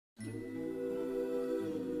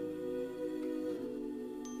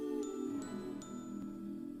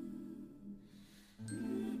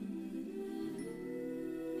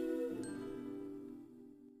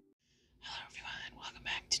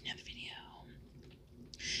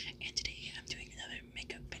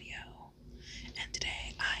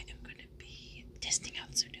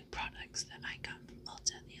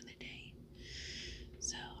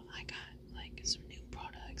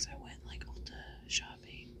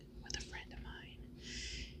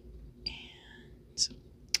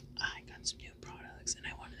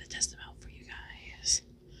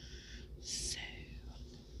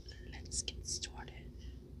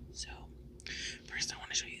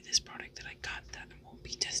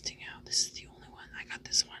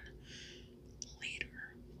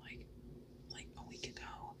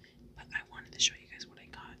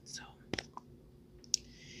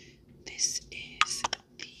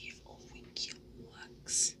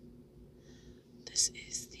This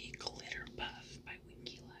is the Glitter Puff by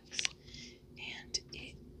Winky Lux, and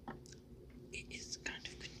it is kind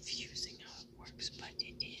of confusing how it works, but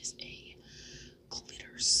it is a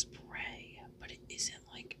glitter spray, but it isn't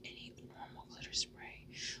like any normal glitter spray.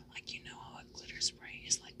 Like, you know how a glitter spray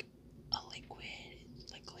is like a liquid,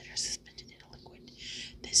 like glitter suspended in a liquid.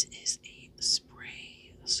 This is a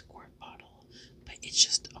spray, a squirt bottle, but it's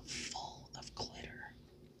just full of glitter,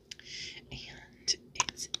 and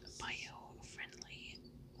it's bio-friendly,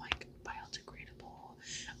 like biodegradable,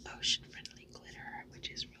 ocean-friendly glitter, which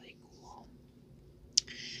is really cool.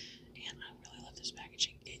 And I really love this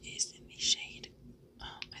packaging. It is in the shade,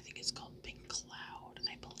 I think it's called Pink Cloud,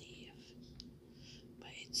 I believe, but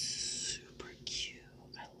it's super cute.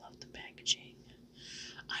 I love the packaging.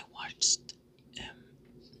 I watched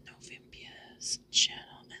Novimpia's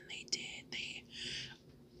channel, and they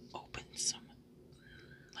opened some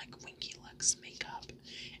like Winky Lux makeup,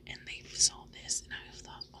 and they saw this, and I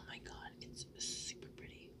thought, oh my god, it's super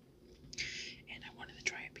pretty, and I wanted to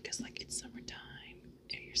try it because like it's summertime,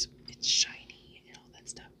 it's shiny and all that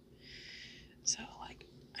stuff. So like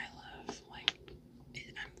I love like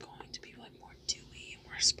I'm going to be like more dewy and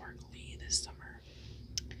more sparkly this summer.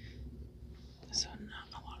 So not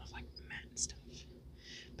a lot of like matte stuff.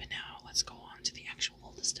 But now let's go on to the actual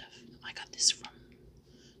old stuff. I got this from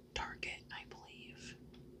Target, I believe.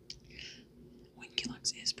 Winky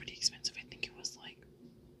Lux is pretty expensive. I think it was like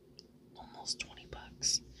almost 20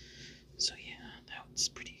 bucks. So yeah, that was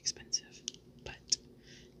pretty expensive. But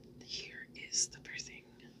here is the first thing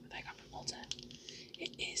that I got from Ulta.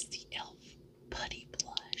 It is the e.l.f. Putty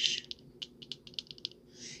Blush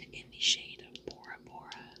in the shade Bora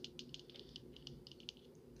Bora.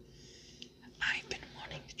 I've been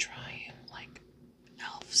wanting to try like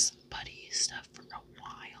e.l.f.'s putty stuff for a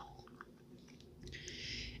while,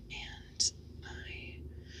 and I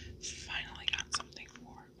finally got something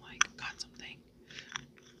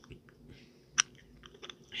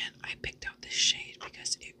and I picked out this shade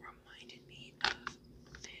because it reminded me of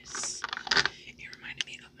this. It reminded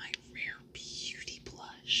me of my Rare Beauty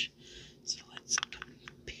blush. So let's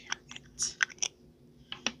compare it.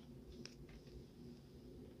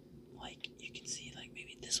 Like, you can see, like,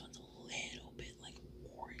 maybe this one's a little bit, like,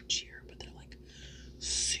 orangier, but they're, like,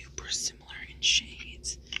 super similar in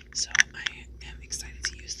shades. So I am excited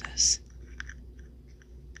to use this.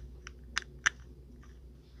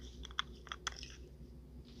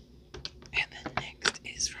 And then next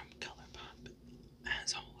is from ColourPop,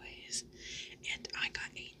 as always. And I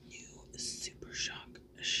got a new Super Shock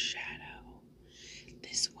shadow.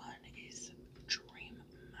 This one is Dream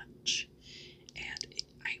Much, and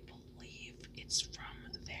I believe it's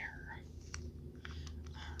from their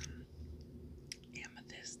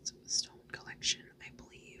Amethyst Stone collection, I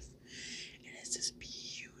believe. It is this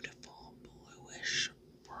beautiful bluish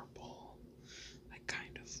purple, like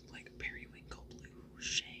kind of like periwinkle blue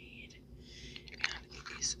shade, and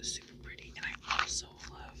it is super pretty. And I also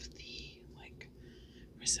love the like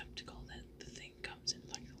receptacle that the thing comes in,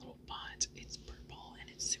 like a little pot. It's purple and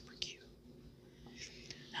it's super cute.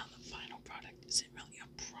 Now the final product isn't really a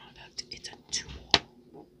product, it's a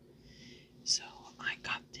tool. So I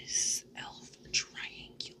got this e.l.f.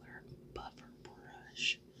 triangular buffer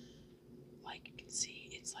brush. Like you can see,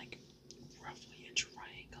 it's like roughly a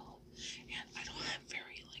triangle, and I don't have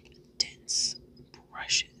very like dense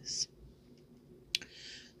brushes,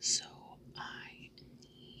 so I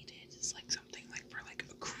needed like something like for like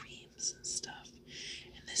creams and stuff,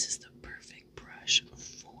 and this is the perfect brush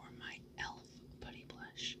for my e.l.f. putty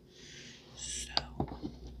blush. So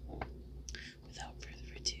without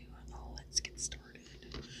further ado, let's get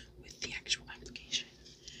started with the actual application.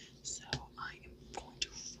 So I am going to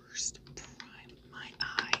first prime my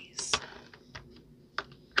eyes.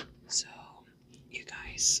 So you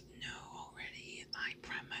guys know already, I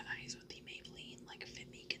prime my eyes with the Maybelline Like Fit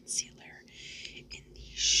Me concealer in the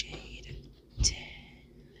shade 10.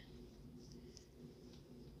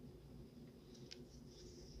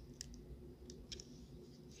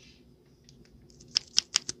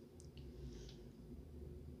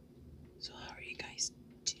 So how are you guys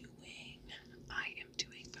doing? I am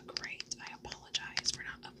doing great. I apologize for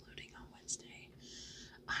not uploading on Wednesday.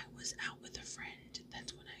 I was out with a friend.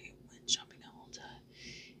 That's when I went shopping at Ulta,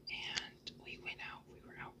 and we were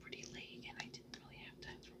out pretty late, and I didn't really have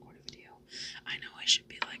time to record a video. I know I should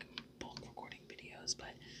be like bulk recording videos,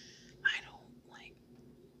 but I don't like,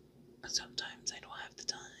 sometimes I don't have the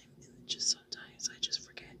time, and just sometimes I just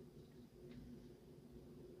forget.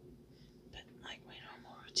 But like my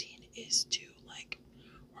normal routine is to like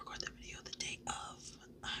record the video the day of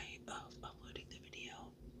uploading the video.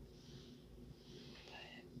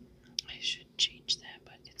 But I should change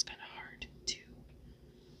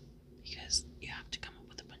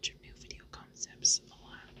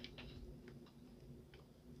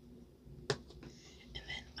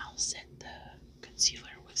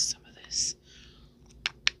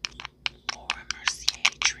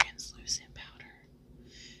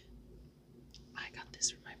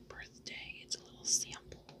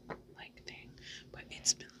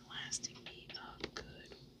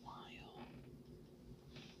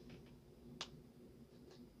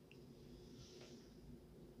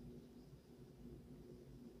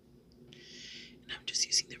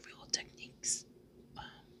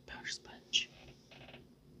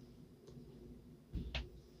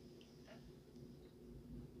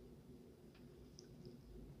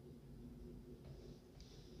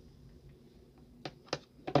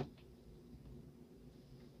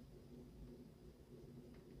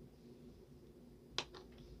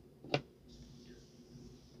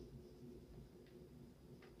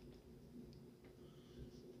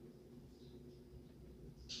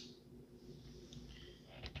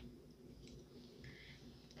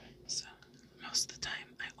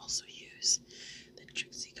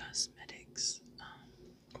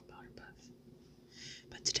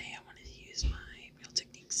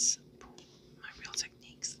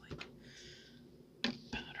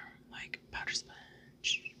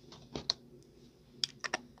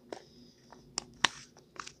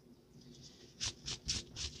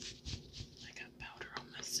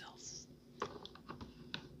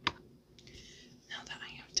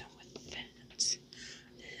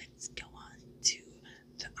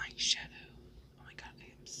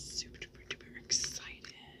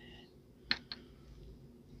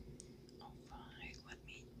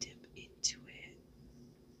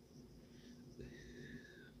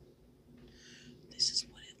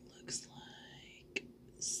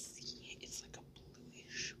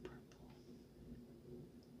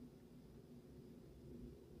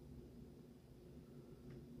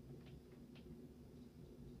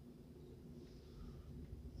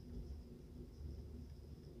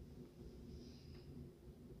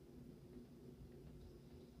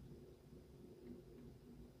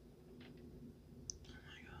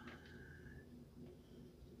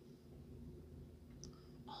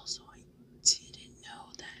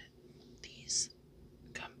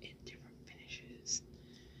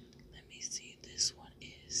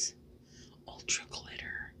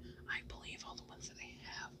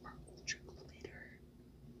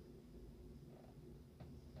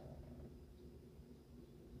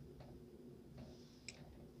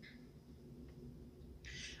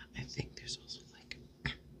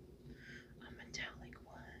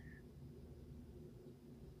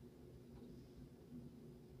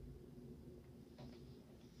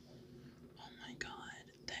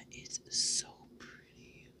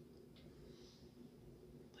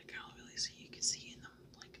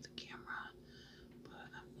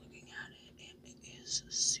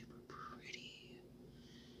is